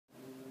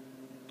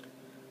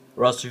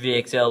Rustler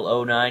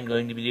VXL09,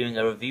 going to be doing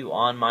a review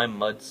on my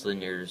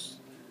mudslingers.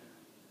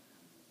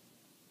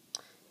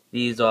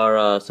 These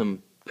are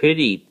some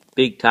pretty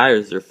big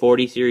tires. They're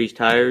 40 series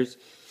tires.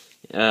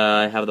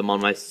 I have them on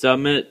my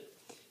Summit,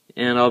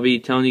 and I'll be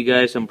telling you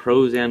guys some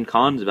pros and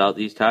cons about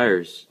these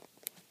tires.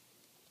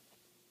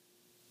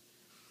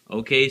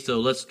 Okay, so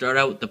let's start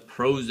out with the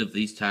pros of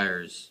these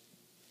tires.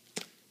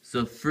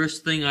 So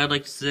first thing I'd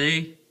like to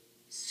say,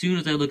 as soon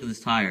as I look at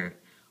this tire,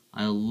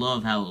 I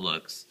love how it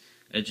looks.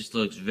 It just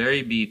looks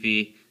very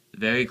beefy,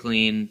 very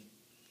clean,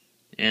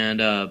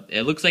 and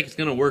it looks like it's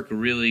going to work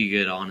really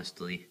good,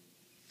 honestly.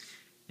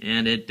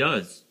 And it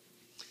does.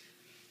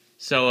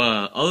 So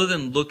other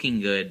than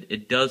looking good,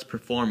 it does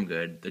perform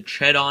good. The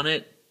tread on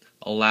it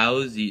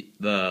allows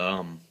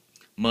the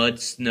mud,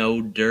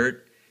 snow,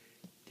 dirt,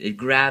 it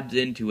grabs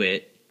into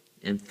it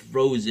and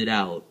throws it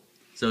out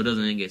so it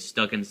doesn't get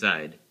stuck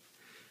inside,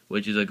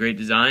 which is a great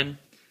design.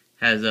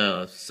 Has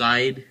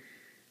side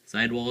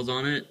walls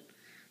on it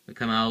that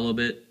come out a little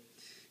bit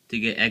to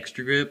get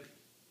extra grip,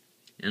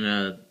 and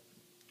those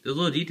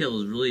little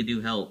details really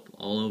do help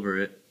all over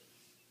it.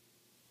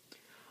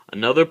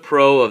 Another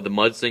pro of the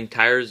Mudsling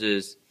tires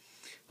is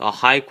a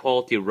high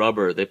quality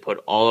rubber they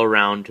put all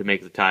around to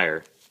make the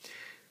tire.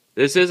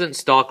 This isn't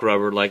stock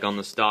rubber like on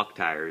the stock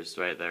tires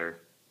right there.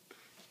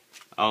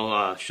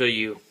 I'll show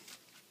you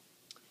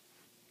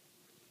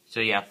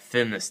how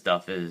thin this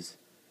stuff is.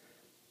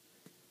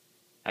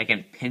 I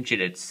can pinch it,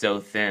 it's so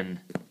thin.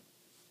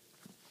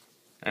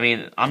 I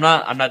mean, I'm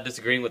not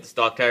disagreeing with the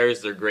stock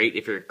tires. They're great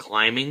if you're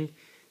climbing.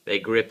 They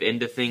grip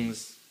into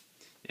things,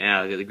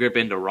 they grip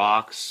into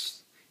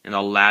rocks, and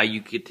allow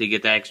you to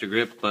get that extra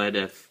grip. But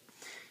if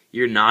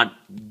you're not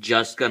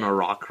just gonna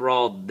rock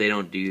crawl, they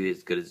don't do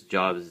as good a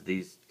job as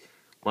these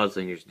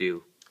mudslingers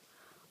do.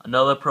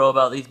 Another pro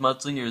about these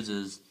mudslingers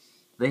is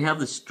they have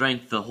the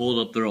strength to hold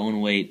up their own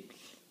weight.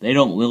 They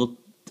don't wilt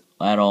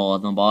at all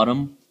on the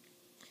bottom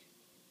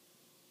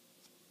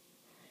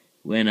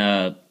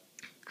when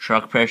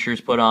truck pressure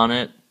is put on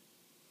it,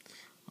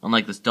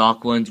 unlike the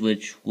stock ones,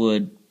 which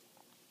would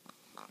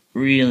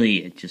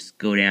really just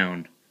go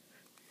down.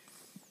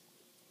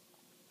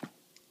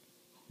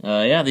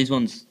 Yeah, these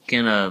ones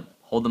can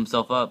hold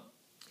themselves up.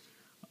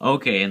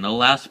 Okay, and the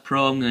last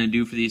pro I'm going to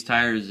do for these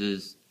tires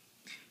is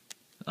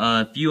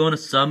if you own a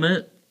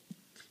Summit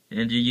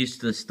and you're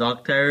used to the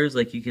stock tires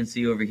like you can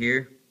see over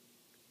here,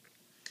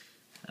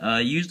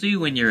 usually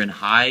when you're in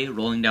high,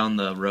 rolling down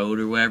the road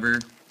or whatever,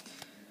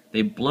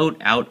 they bloat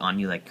out on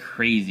you like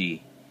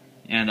crazy.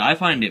 And I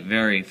find it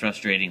very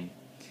frustrating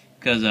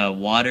because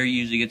water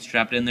usually gets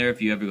trapped in there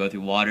if you ever go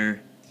through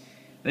water.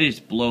 They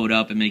just bloat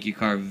up and make your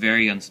car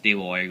very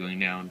unstable while you're going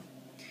down.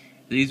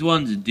 These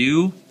ones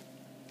do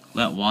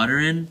let water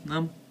in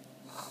them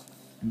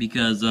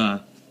because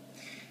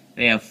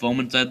they have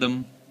foam inside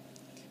them,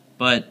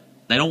 but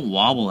they don't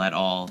wobble at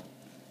all.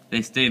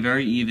 They stay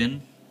very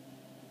even,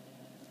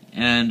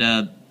 and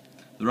the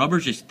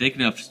rubber's just thick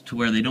enough to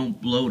where they don't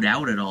bloat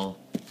out at all.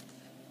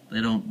 They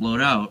don't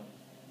bloat out.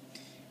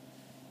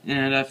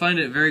 And I find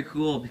it very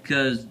cool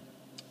because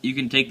you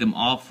can take them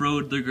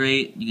off-road, they're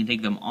great. You can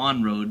take them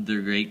on-road, they're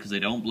great because they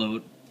don't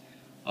bloat.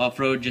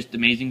 Off-road, just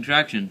amazing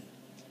traction.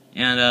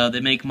 And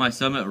they make my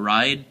Summit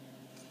ride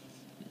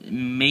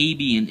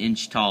maybe an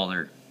inch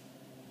taller.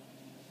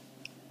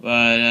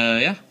 But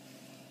yeah,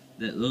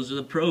 those are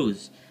the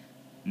pros.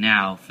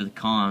 Now for the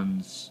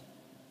cons.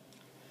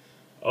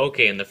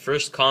 Okay, and the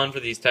first con for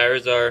these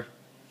tires are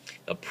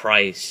the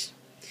price.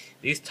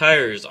 These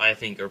tires, I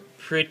think, are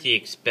pretty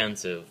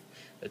expensive.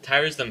 The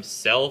tires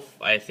themselves,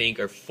 I think,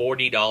 are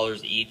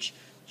 $40 each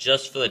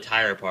just for the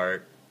tire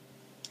part.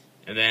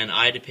 And then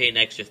I had to pay an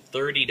extra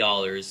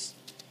 $30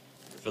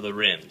 for the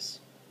rims.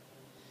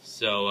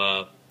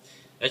 So,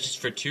 that's just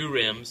for 2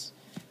 rims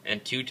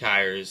and 2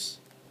 tires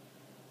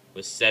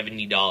was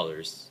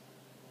 $70.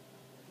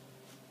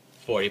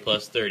 40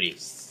 plus 30,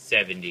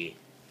 70.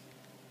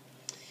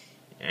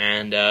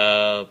 And,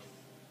 yeah,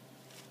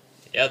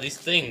 these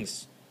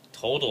things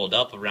totaled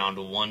up around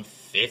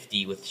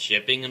 $150 with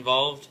shipping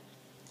involved,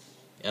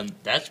 and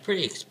that's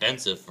pretty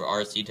expensive for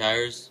RC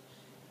tires.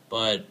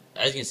 But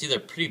as you can see, they're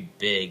pretty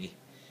big,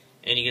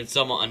 and you can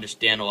somewhat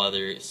understand why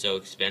they're so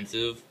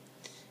expensive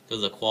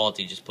because of the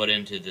quality just put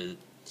into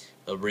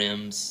the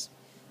rims.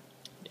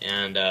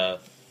 And yeah,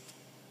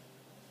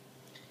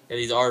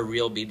 these are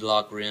real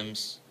beadlock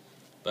rims,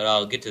 but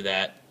I'll get to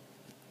that.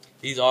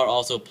 These are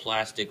also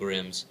plastic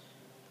rims,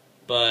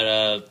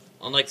 but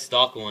unlike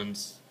stock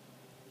ones,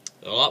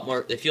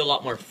 they feel a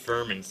lot more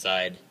firm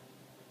inside.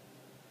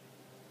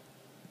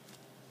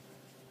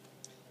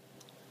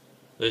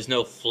 There's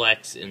no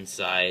flex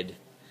inside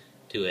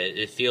to it.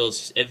 It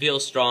feels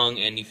strong,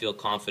 and you feel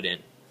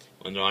confident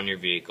when they're on your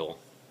vehicle.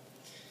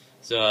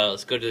 So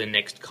let's go to the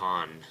next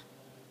con.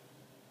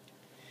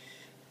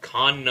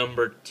 Con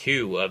number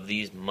 2 of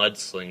these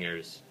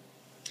mudslingers.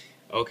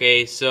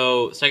 Okay,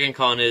 so second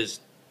con is,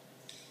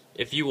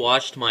 if you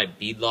watched my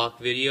beadlock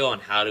video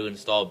on how to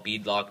install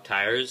beadlock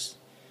tires,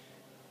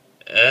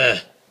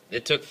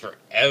 it took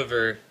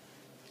forever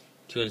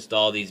to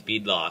install these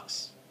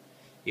beadlocks.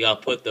 You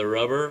gotta put the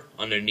rubber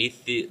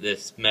underneath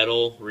this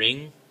metal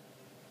ring.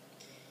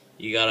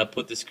 You gotta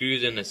put the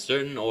screws in a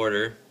certain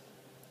order.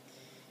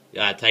 You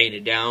gotta tighten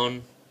it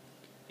down.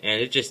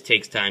 And it just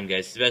takes time,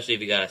 guys, especially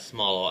if you got a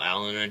small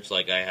Allen wrench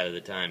like I had at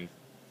the time.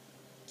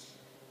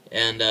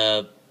 And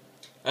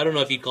I don't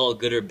know if you call it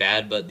good or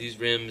bad, but these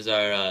rims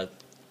are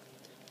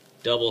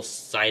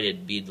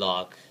double-sided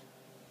beadlock,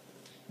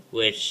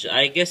 which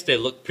I guess they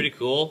look pretty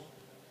cool,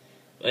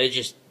 but it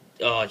just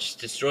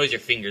destroys your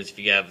fingers if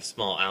you have a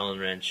small Allen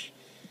wrench.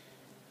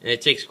 And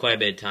it takes quite a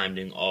bit of time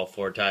doing all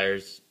 4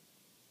 tires.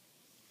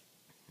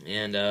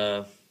 And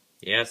yeah,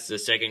 it's the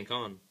second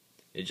con.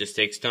 It just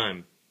takes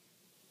time.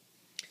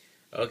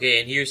 Okay,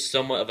 and here's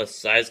somewhat of a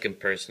size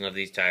comparison of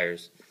these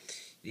tires.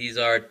 These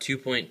are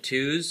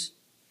 2.2s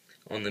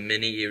on the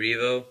Mini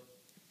Revo,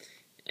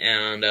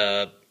 and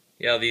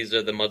yeah, these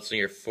are the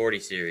Mudslinger 40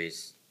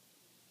 series.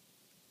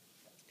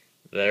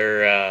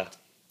 They're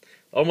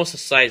almost the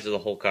size of the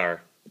whole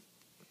car.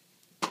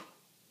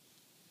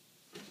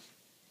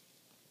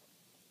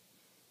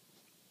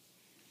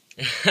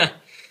 that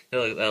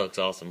looks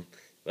awesome.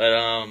 But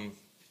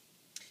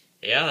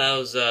yeah, that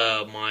was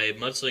my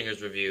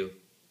Mudslingers review.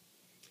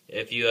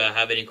 If you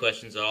have any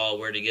questions at all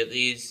where to get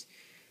these,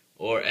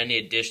 or any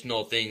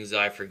additional things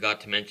I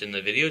forgot to mention in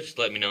the video, just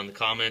let me know in the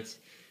comments.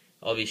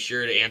 I'll be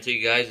sure to answer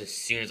you guys as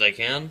soon as I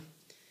can.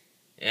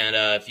 And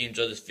if you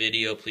enjoyed this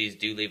video, please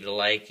do leave it a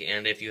like.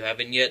 And if you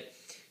haven't yet,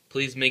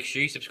 please make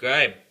sure you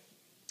subscribe.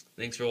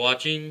 Thanks for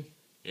watching,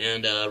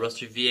 and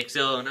Rustler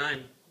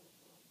VXL09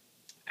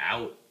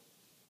 out.